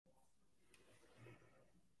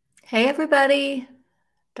Hey everybody,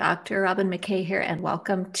 Dr. Robyn McKay here, and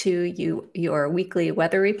welcome to your weekly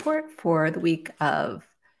weather report for the week of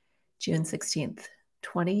June 16th,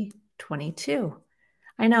 2022.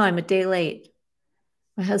 I know I'm a day late.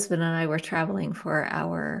 My husband and I were traveling for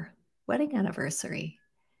our wedding anniversary.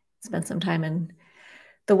 Spent some time in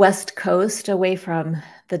the West Coast away from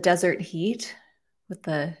the desert heat with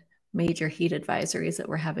the major heat advisories that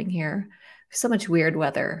we're having here. There's so much weird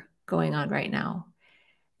weather going on right now.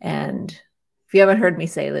 And if you haven't heard me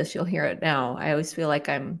say this, you'll hear it now. I always feel like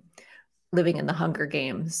I'm living in the Hunger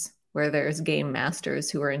Games where there's game masters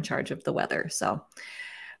who are in charge of the weather. So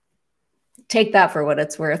take that for what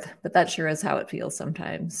it's worth, but that sure is how it feels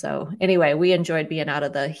sometimes. So anyway, we enjoyed being out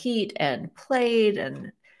of the heat and played, and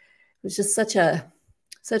it was just such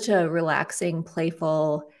a relaxing,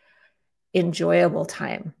 playful, enjoyable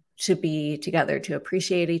time to be together, to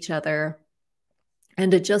appreciate each other,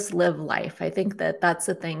 and to just live life. I think that that's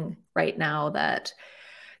the thing right now that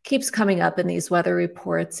keeps coming up in these weather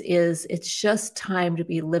reports is it's just time to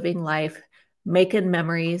be living life, making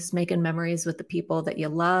memories with the people that you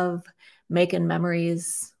love, making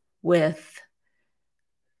memories with,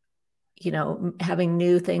 having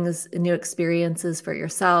new things, new experiences for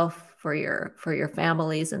yourself, for your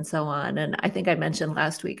families, and so on. And I think I mentioned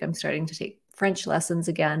last week, I'm starting to take French lessons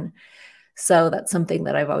again. So that's something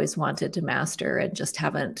that I've always wanted to master and just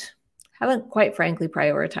haven't quite frankly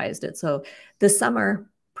prioritized it. So this summer,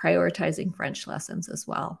 prioritizing French lessons as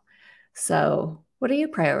well. So what are you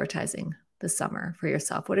prioritizing this summer for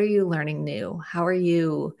yourself? What are you learning new? How are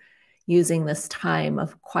you using this time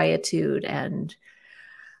of quietude and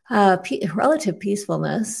relative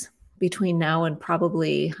peacefulness between now and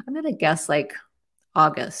probably, I'm going to guess like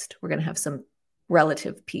August? We're going to have some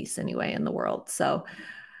relative peace anyway in the world. So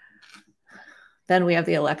then we have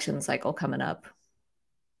the election cycle coming up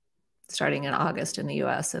starting in August in the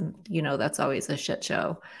US. And, that's always a shit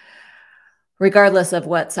show, regardless of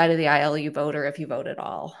what side of the aisle you vote or if you vote at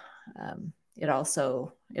all. It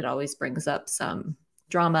always brings up some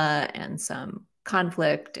drama and some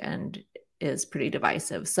conflict and is pretty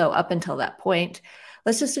divisive. So up until that point,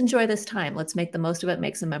 let's just enjoy this time. Let's make the most of it,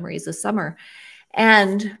 make some memories this summer.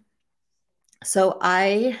 And so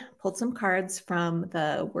I pulled some cards from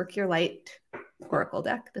the Work Your Light Oracle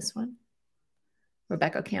deck, this one,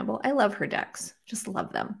 Rebecca Campbell. I love her decks, just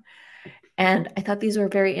love them. And I thought these were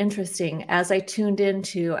very interesting as I tuned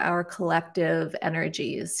into our collective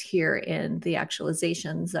energies here in the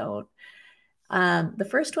actualization zone. The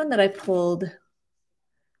first one that I pulled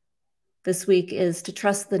this week is to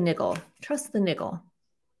trust the niggle. Trust the niggle.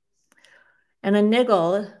 And a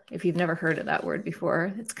niggle, if you've never heard of that word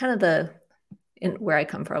before, it's kind of where I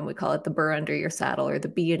come from, we call it the burr under your saddle or the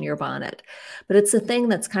bee in your bonnet. But it's a thing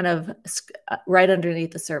that's kind of right underneath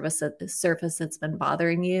the surface that's been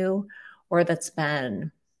bothering you, or that's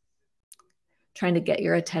been trying to get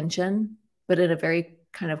your attention, but in a very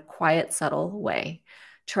kind of quiet, subtle way.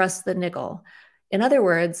 Trust the niggle. In other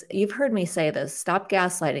words, you've heard me say this, stop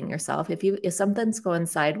gaslighting yourself. If something's going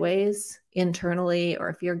sideways internally, or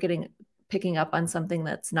if you're picking up on something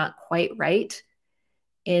that's not quite right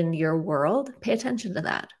in your world, pay attention to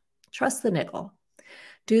that. Trust the niggle.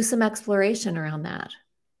 Do some exploration around that.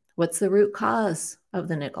 What's the root cause of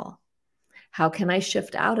the niggle? How can I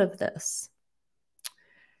shift out of this?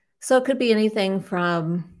 So it could be anything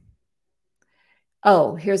from,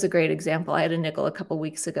 here's a great example. I had a niggle a couple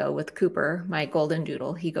weeks ago with Cooper, my golden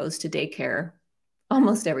doodle. He goes to daycare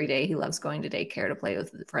almost every day. He loves going to daycare to play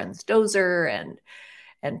with friends Dozer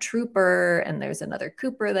and Trooper, and there's another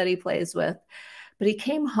Cooper that he plays with. But he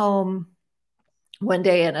came home one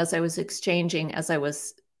day, and as I was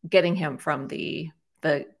getting him from the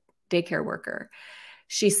daycare worker,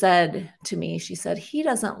 she said to me, he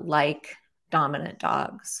doesn't like dominant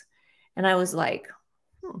dogs. And I was like,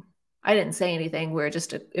 I didn't say anything.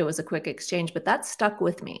 It was a quick exchange, but that stuck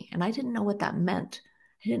with me. And I didn't know what that meant.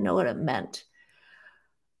 I didn't know what it meant.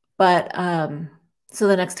 But so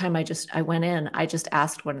the next time I went in, I just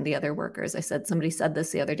asked one of the other workers, I said, somebody said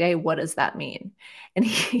this the other day, what does that mean? And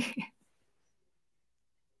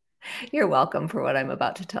you're welcome for what I'm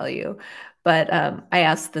about to tell you. But I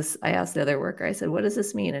asked the other worker, I said, what does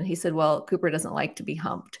this mean? And he said, well, Cooper doesn't like to be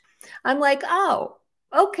humped. I'm like, oh,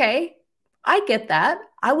 okay. I get that.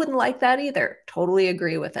 I wouldn't like that either. Totally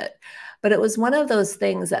agree with it. But it was one of those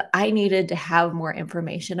things that I needed to have more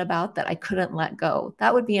information about that I couldn't let go.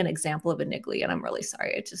 That would be an example of a niggly. And I'm really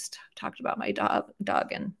sorry. I just talked about my dog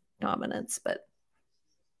and dominance, but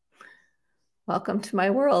welcome to my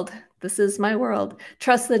world. This is my world.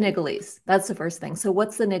 Trust the nigglies. That's the first thing. So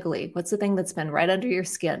what's the niggly? What's the thing that's been right under your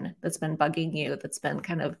skin, that's been bugging you, that's been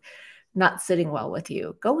kind of not sitting well with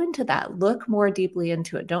you. Go into that. Look more deeply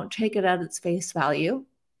into it. Don't take it at its face value.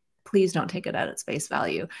 Please don't take it at its face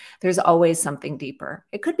value. There's always something deeper.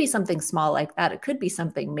 It could be something small like that. It could be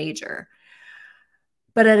something major.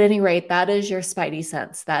 But at any rate, that is your spidey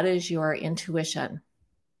sense. That is your intuition,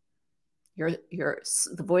 the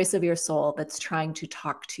voice of your soul that's trying to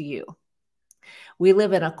talk to you. We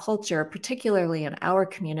live in a culture, particularly in our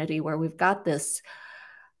community, where we've got these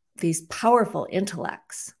powerful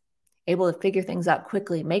intellects, able to figure things out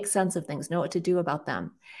quickly, make sense of things, know what to do about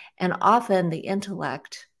them. And often the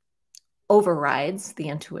intellect overrides the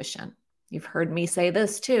intuition. You've heard me say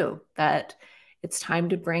this too, that it's time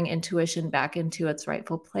to bring intuition back into its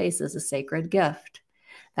rightful place as a sacred gift.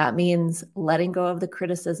 That means letting go of the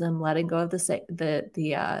criticism, letting go of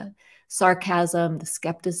the sarcasm, the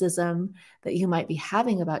skepticism that you might be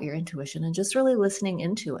having about your intuition, and just really listening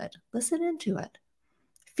into it. Listen into it.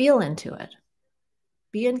 Feel into it.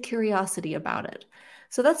 Be in curiosity about it.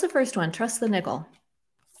 So that's the first one, trust the niggle.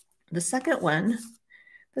 The second one,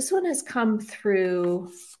 this one has come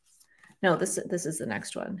through, no, this is the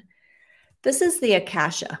next one. This is the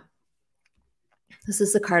Akasha. This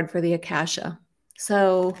is the card for the Akasha.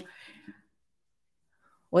 So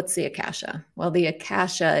what's the Akasha? Well, the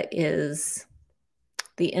Akasha is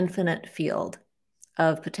the infinite field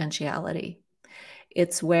of potentiality.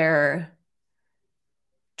 It's where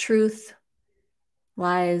truth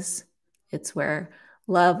lies. It's where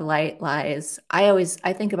love, light lies.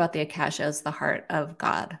 I think about the Akasha as the heart of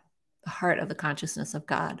God, the heart of the consciousness of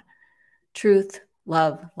God. Truth,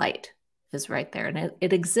 love, light is right there. And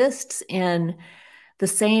it exists in the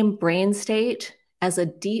same brain state as a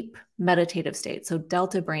deep meditative state. So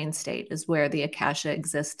delta brain state is where the Akasha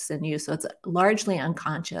exists in you. So it's largely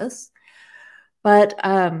unconscious, but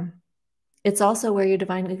it's also where your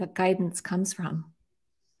divine guidance comes from.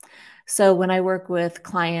 So when I work with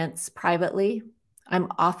clients privately, I'm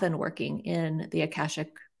often working in the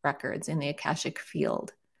Akashic records, in the Akashic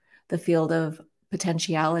field, the field of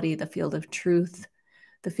potentiality, the field of truth,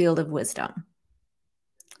 the field of wisdom.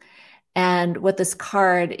 And what this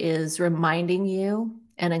card is reminding you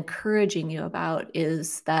and encouraging you about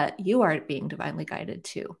is that you are being divinely guided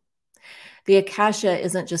too. The Akasha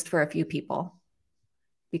isn't just for a few people.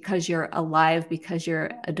 Because you're alive, because you're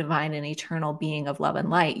a divine and eternal being of love and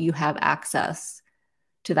light, you have access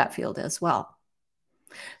to that field as well.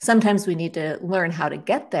 Sometimes we need to learn how to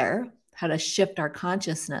get there, how to shift our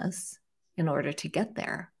consciousness in order to get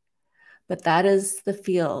there. But that is the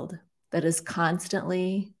field that is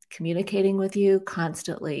constantly communicating with you,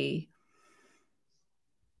 constantly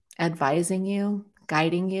advising you,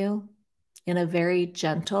 guiding you in a very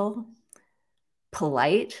gentle,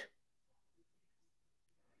 polite,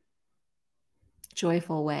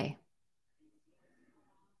 joyful way.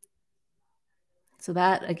 So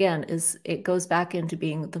that, again, it goes back into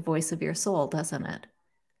being the voice of your soul, doesn't it?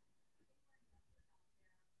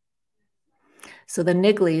 So the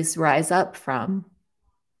nigglies rise up from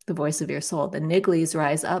the voice of your soul. The nigglies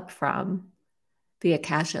rise up from the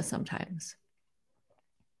Akasha sometimes.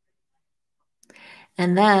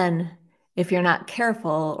 And then if you're not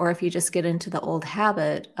careful, or if you just get into the old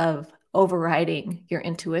habit of overriding your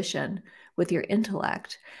intuition with your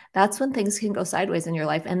intellect, that's when things can go sideways in your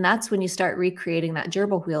life. And that's when you start recreating that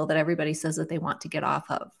gerbil wheel that everybody says that they want to get off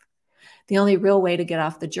of. The only real way to get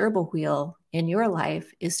off the gerbil wheel in your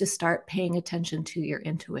life is to start paying attention to your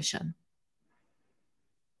intuition.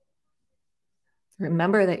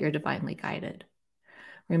 Remember that you're divinely guided.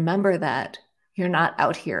 Remember that you're not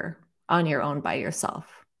out here on your own by yourself,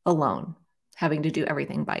 alone, having to do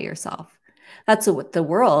everything by yourself. That's what the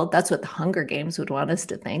world, that's what the Hunger Games would want us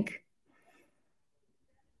to think,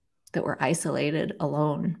 that we're isolated,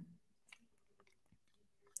 alone.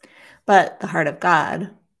 But the heart of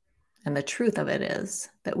God and the truth of it is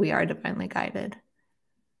that we are divinely guided.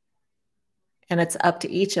 And it's up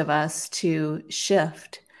to each of us to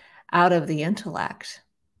shift out of the intellect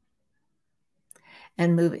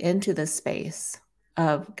and move into the space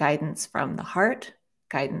of guidance from the heart,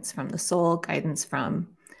 guidance from the soul, guidance from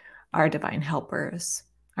our divine helpers,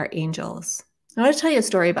 our angels. I want to tell you a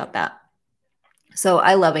story about that. So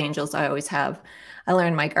I love angels. I always have. I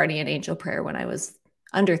learned my guardian angel prayer when I was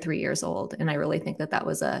under 3 years old. And I really think that that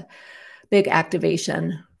was a big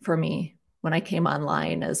activation for me when I came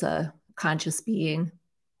online as a conscious being.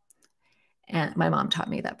 And my mom taught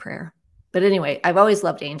me that prayer. But anyway, I've always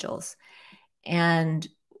loved angels. And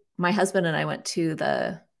my husband and I went to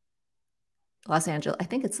the Los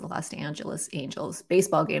Angeles Angels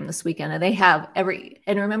baseball game this weekend. And they have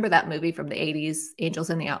and remember that movie from the 80s, Angels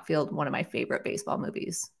in the Outfield, one of my favorite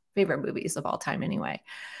movies of all time anyway.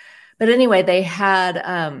 But anyway, they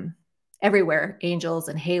had everywhere, angels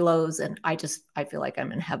and halos. And I feel like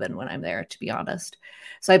I'm in heaven when I'm there, to be honest.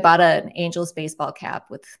 So I bought an Angels baseball cap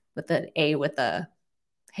with an A with a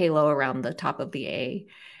halo around the top of the A.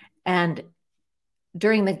 And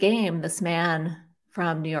during the game, this man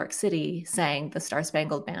from New York City sang the Star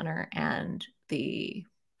Spangled Banner and the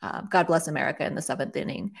God Bless America in the seventh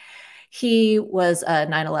inning. He was a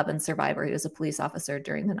 9/11 survivor. He was a police officer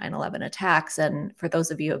during the 9/11 attacks. And for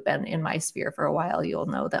those of you who have been in my sphere for a while, you'll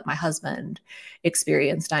know that my husband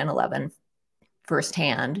experienced 9/11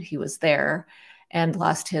 firsthand. He was there and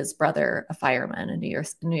lost his brother, a fireman, a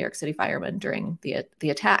New York City fireman, during the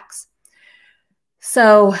attacks.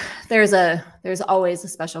 So there's always a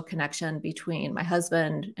special connection between my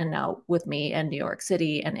husband and now with me and New York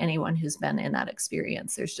City and anyone who's been in that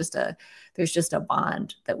experience. There's just a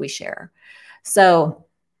bond that we share. So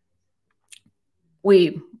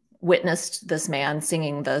we witnessed this man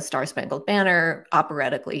singing the Star Spangled Banner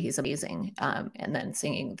operatically. He's amazing. And then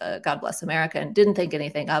singing the God Bless America, and didn't think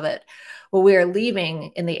anything of it. Well, we were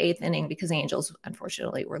leaving in the eighth inning because Angels,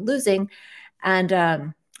 unfortunately, were losing.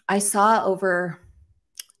 And I saw over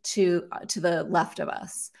to the left of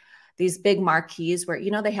us these big marquees where,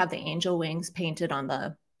 they have the angel wings painted on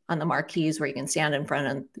the marquees where you can stand in front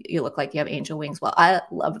and you look like you have angel wings. Well, I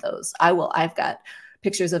love those. I've got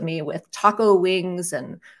pictures of me with taco wings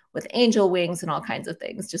and with angel wings and all kinds of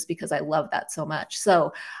things, just because I love that so much.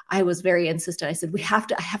 So I was very insistent. I said,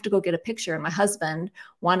 I have to go get a picture. And my husband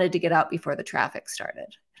wanted to get out before the traffic started.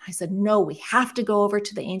 And I said, no, we have to go over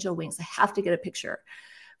to the angel wings. I have to get a picture.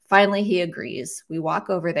 Finally, he agrees. We walk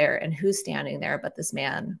over there, and who's standing there but this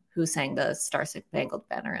man who sang the Star Spangled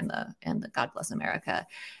Banner and the God Bless America.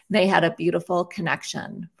 They had a beautiful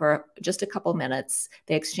connection for just a couple minutes.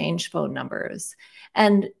 They exchanged phone numbers.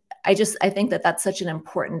 And I think that that's such an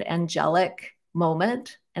important angelic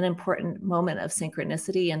moment, an important moment of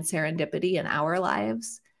synchronicity and serendipity in our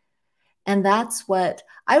lives. And that's what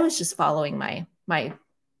I was just following my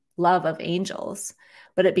love of angels,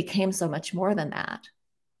 but it became so much more than that,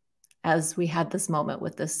 as we had this moment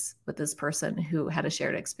with this person who had a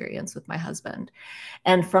shared experience with my husband.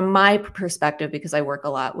 And from my perspective, because I work a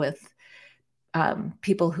lot with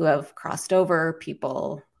people who have crossed over,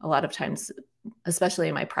 people, a lot of times, especially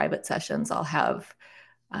in my private sessions, I'll have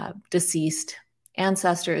deceased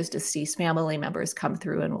ancestors, deceased family members come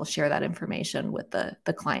through, and we'll share that information with the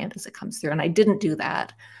client as it comes through. And I didn't do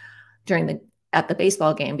that at the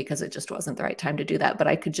baseball game because it just wasn't the right time to do that. But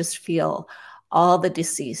I could just feel all the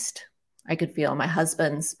deceased. I could feel my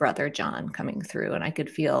husband's brother, John, coming through, and I could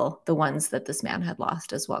feel the ones that this man had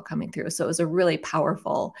lost as well coming through. So it was a really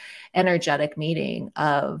powerful, energetic meeting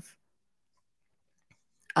of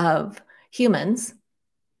humans,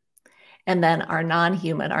 and then our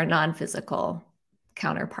non-human, our non-physical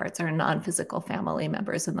counterparts, our non-physical family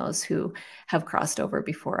members, and those who have crossed over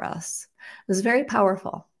before us. It was very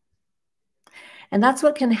powerful. And that's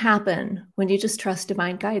what can happen when you just trust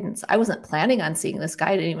divine guidance. I wasn't planning on seeing this guy.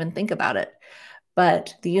 I didn't even think about it.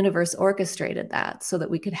 But the universe orchestrated that so that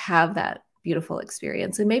we could have that beautiful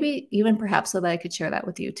experience. And maybe even perhaps so that I could share that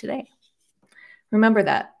with you today. Remember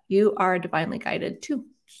that you are divinely guided too.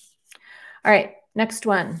 All right, next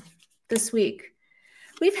one this week.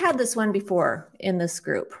 We've had this one before in this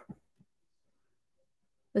group.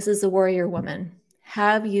 This is the warrior woman.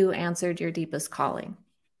 Have you answered your deepest calling?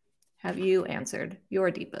 Have you answered your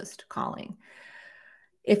deepest calling?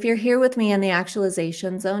 If you're here with me in the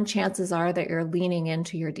actualization zone, chances are that you're leaning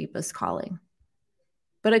into your deepest calling.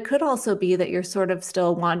 But it could also be that you're sort of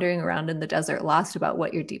still wandering around in the desert, lost about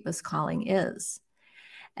what your deepest calling is.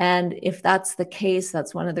 And if that's the case,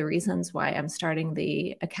 that's one of the reasons why I'm starting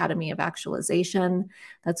the Academy of Actualization.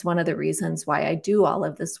 That's one of the reasons why I do all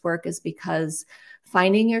of this work, is because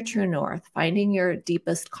finding your true north, finding your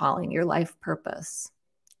deepest calling, your life purpose,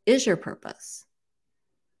 is your purpose.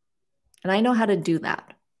 And I know how to do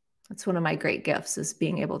that. That's one of my great gifts, is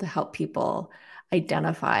being able to help people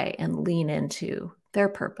identify and lean into their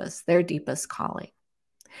purpose, their deepest calling,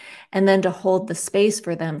 and then to hold the space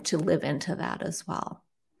for them to live into that as well.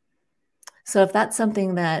 So if that's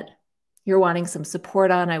something that you're wanting some support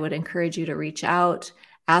on, I would encourage you to reach out,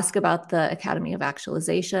 ask about the Academy of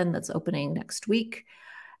Actualization that's opening next week.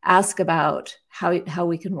 Ask about how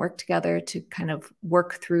we can work together to kind of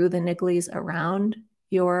work through the nigglies around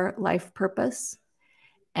your life purpose,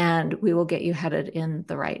 and we will get you headed in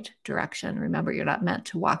the right direction. Remember, you're not meant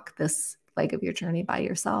to walk this leg of your journey by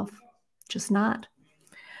yourself, just not.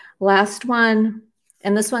 Last one,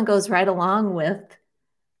 and this one goes right along with,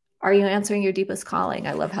 are you answering your deepest calling?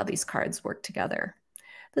 I love how these cards work together.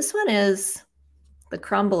 This one is the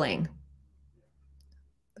crumbling.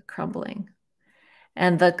 The crumbling.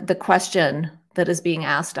 And the question that is being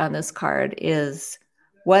asked on this card is,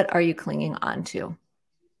 what are you clinging on to?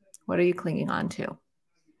 What are you clinging on to?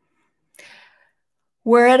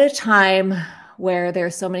 We're at a time where there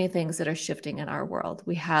are so many things that are shifting in our world.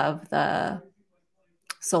 We have the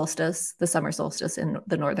solstice, the summer solstice in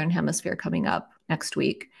the Northern Hemisphere coming up next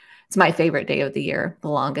week. It's my favorite day of the year, the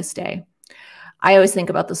longest day. I always think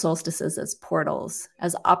about the solstices as portals,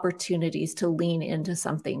 as opportunities to lean into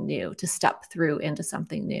something new, to step through into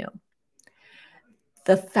something new.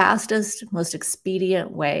 The fastest, most expedient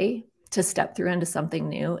way to step through into something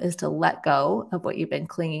new is to let go of what you've been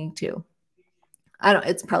clinging to.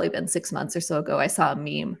 It's probably been 6 months or so ago, I saw a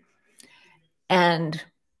meme, and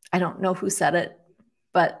I don't know who said it,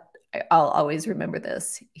 but I'll always remember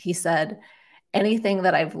this. He said, anything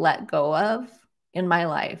that I've let go of in my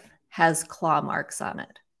life has claw marks on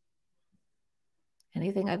it.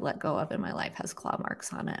 Anything I've let go of in my life has claw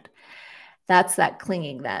marks on it. That's that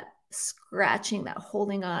clinging, that scratching, that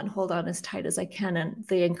holding on, hold on as tight as I can. And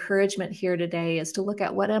the encouragement here today is to look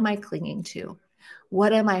at, what am I clinging to?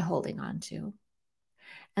 What am I holding on to?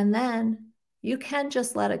 And then you can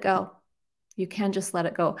just let it go. You can just let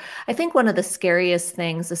it go. I think one of the scariest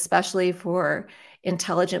things, especially for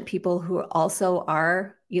intelligent people who also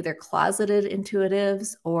are either closeted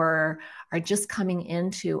intuitives or are just coming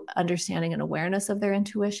into understanding and awareness of their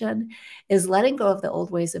intuition, is letting go of the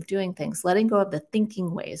old ways of doing things, letting go of the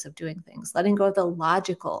thinking ways of doing things, letting go of the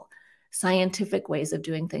logical, scientific ways of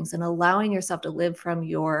doing things, and allowing yourself to live from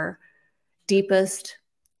your deepest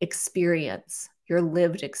experience, your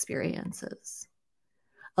lived experiences.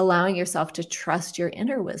 Allowing yourself to trust your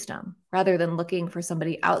inner wisdom rather than looking for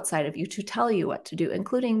somebody outside of you to tell you what to do,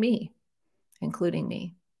 including me.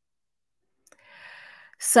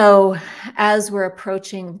 So as we're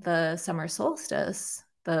approaching the summer solstice,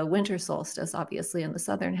 the winter solstice, obviously in the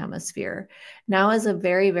Southern Hemisphere, now is a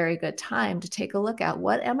very, very good time to take a look at,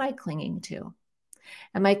 what am I clinging to?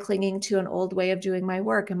 Am I clinging to an old way of doing my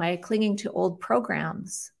work? Am I clinging to old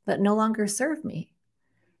programs that no longer serve me,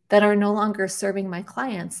 that are no longer serving my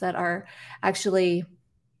clients, that are actually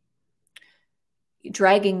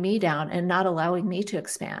dragging me down and not allowing me to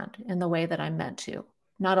expand in the way that I'm meant to,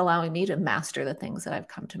 not allowing me to master the things that I've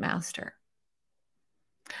come to master?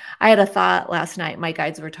 I had a thought last night. My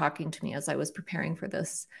guides were talking to me as I was preparing for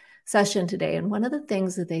this session today. And one of the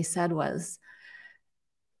things that they said was,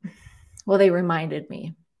 well, they reminded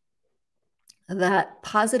me that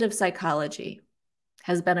positive psychology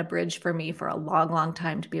has been a bridge for me for a long, long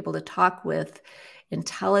time to be able to talk with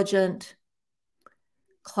intelligent,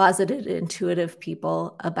 closeted, intuitive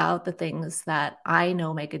people about the things that I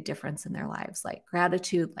know make a difference in their lives, like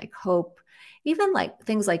gratitude, like hope, even like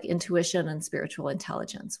things like intuition and spiritual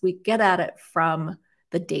intelligence. We get at it from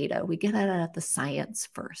the data. We get at it at the science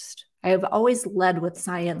first. I have always led with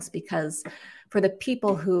science because for the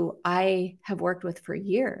people who I have worked with for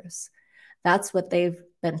years, that's what they've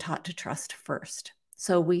been taught to trust first.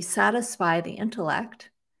 So we satisfy the intellect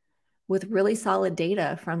with really solid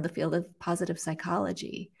data from the field of positive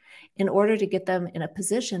psychology in order to get them in a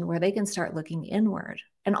position where they can start looking inward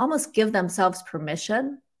and almost give themselves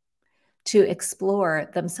permission to explore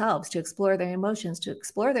themselves, to explore their emotions, to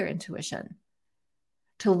explore their intuition,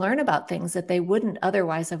 to learn about things that they wouldn't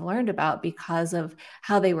otherwise have learned about because of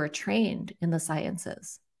how they were trained in the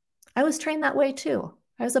sciences. I was trained that way too.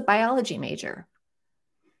 I was a biology major.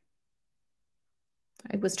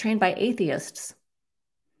 I was trained by atheists.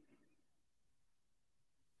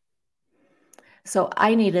 So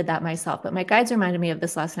I needed that myself. But my guides reminded me of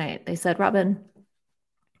this last night. They said, Robyn,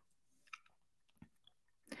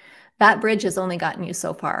 that bridge has only gotten you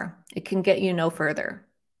so far. It can get you no further.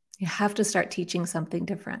 You have to start teaching something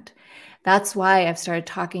different. That's why I've started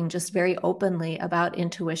talking just very openly about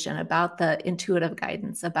intuition, about the intuitive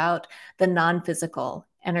guidance, about the non-physical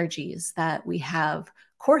energies that we have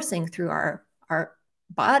coursing through our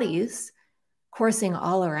bodies, coursing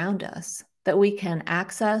all around us, that we can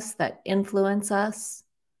access, that influence us.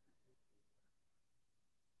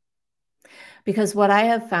 Because what I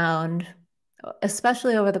have found,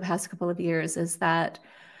 especially over the past couple of years, is that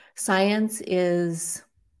science is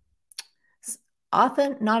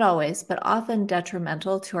often, not always, but often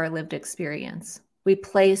detrimental to our lived experience. We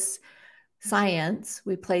place science,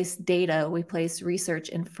 we place data, we place research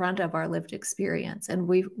in front of our lived experience, and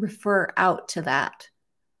we refer out to that.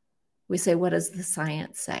 We say, what does the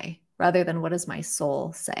science say? Rather than, what does my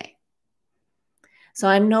soul say? So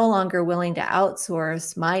I'm no longer willing to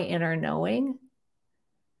outsource my inner knowing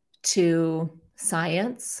to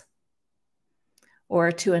science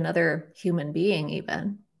or to another human being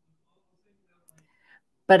even.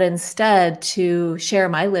 but instead to share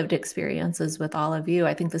my lived experiences with all of you.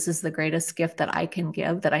 I think this is the greatest gift that I can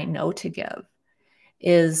give, that I know to give,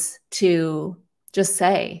 is to just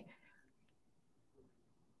say,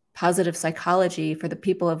 positive psychology, for the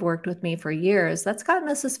people who have worked with me for years, that's gotten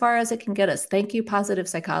us as far as it can get us. Thank you, positive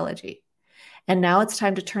psychology. And now it's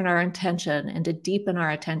time to turn our attention and to deepen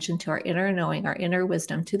our attention to our inner knowing, our inner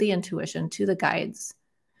wisdom, to the intuition, to the guides,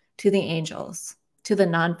 to the angels, to the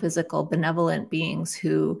non-physical benevolent beings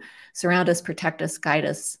who surround us, protect us, guide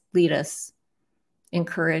us, lead us,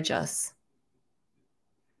 encourage us.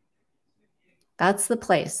 That's the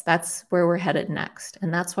place. That's where we're headed next.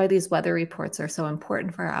 And that's why these weather reports are so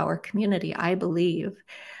important for our community. I believe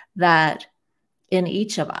that in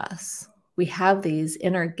each of us, we have these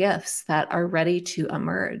inner gifts that are ready to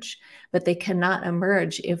emerge, but they cannot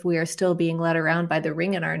emerge if we are still being led around by the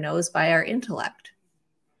ring in our nose by our intellect.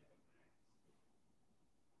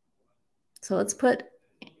 So let's put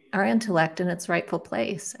our intellect in its rightful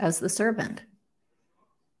place as the servant,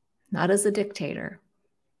 not as a dictator,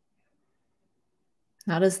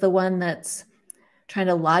 not as the one that's trying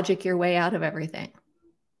to logic your way out of everything,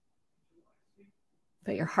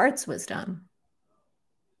 but your heart's wisdom.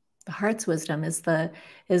 The heart's wisdom is the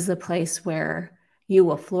place where you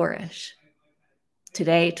will flourish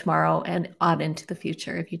today, tomorrow, and on into the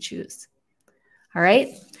future if you choose. All right,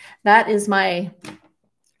 that is my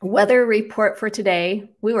weather report for today.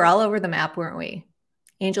 We were all over the map, weren't we?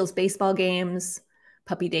 Angels baseball games,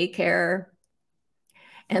 puppy daycare,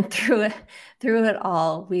 and through it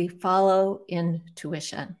all, we follow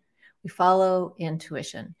intuition. We follow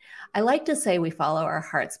intuition. I like to say we follow our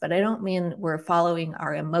hearts, but I don't mean we're following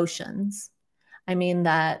our emotions. I mean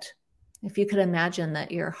that if you could imagine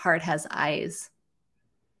that your heart has eyes,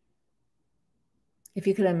 if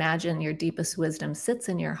you could imagine your deepest wisdom sits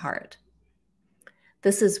in your heart,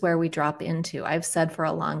 this is where we drop into. I've said for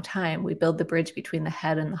a long time, we build the bridge between the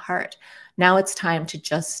head and the heart. Now it's time to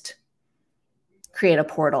just create a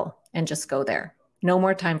portal and just go there. No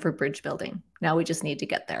more time for bridge building. Now we just need to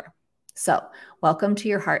get there. So welcome to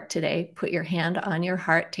your heart today. Put your hand on your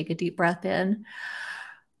heart. Take a deep breath in.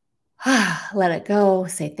 Let it go.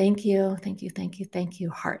 Say thank you, thank you, thank you, thank you,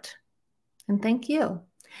 heart. And thank you.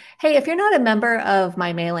 Hey, if you're not a member of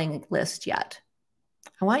my mailing list yet,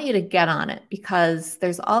 I want you to get on it, because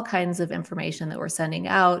there's all kinds of information that we're sending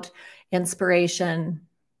out, inspiration,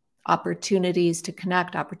 opportunities to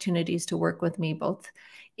connect, opportunities to work with me, both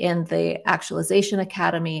in the Actualization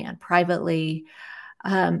Academy and privately.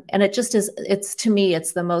 And it just is, to me,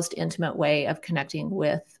 it's the most intimate way of connecting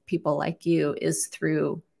with people like you is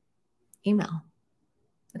through email.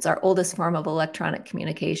 It's our oldest form of electronic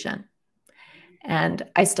communication, and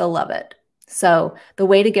I still love it. So the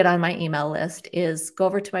way to get on my email list is go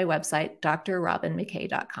over to my website,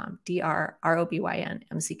 drrobynmckay.com,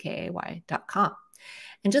 drrobynmckay.com.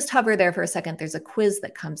 And just hover there for a second. There's a quiz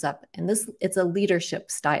that comes up, and it's a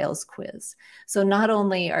leadership styles quiz. So not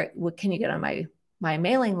only can you get on my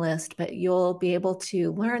mailing list, but you'll be able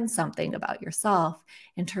to learn something about yourself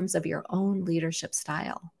in terms of your own leadership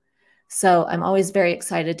style. So I'm always very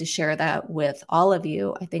excited to share that with all of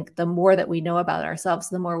you. I think the more that we know about ourselves,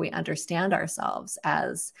 the more we understand ourselves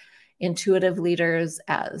as intuitive leaders,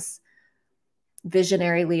 as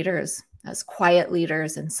visionary leaders, as quiet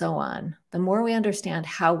leaders, and so on. The more we understand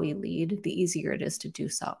how we lead, the easier it is to do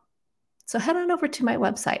so. So head on over to my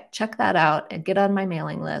website, check that out, and get on my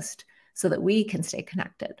mailing list so that we can stay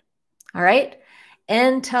connected. All right?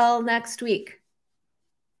 Until next week,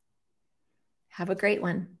 have a great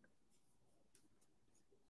one.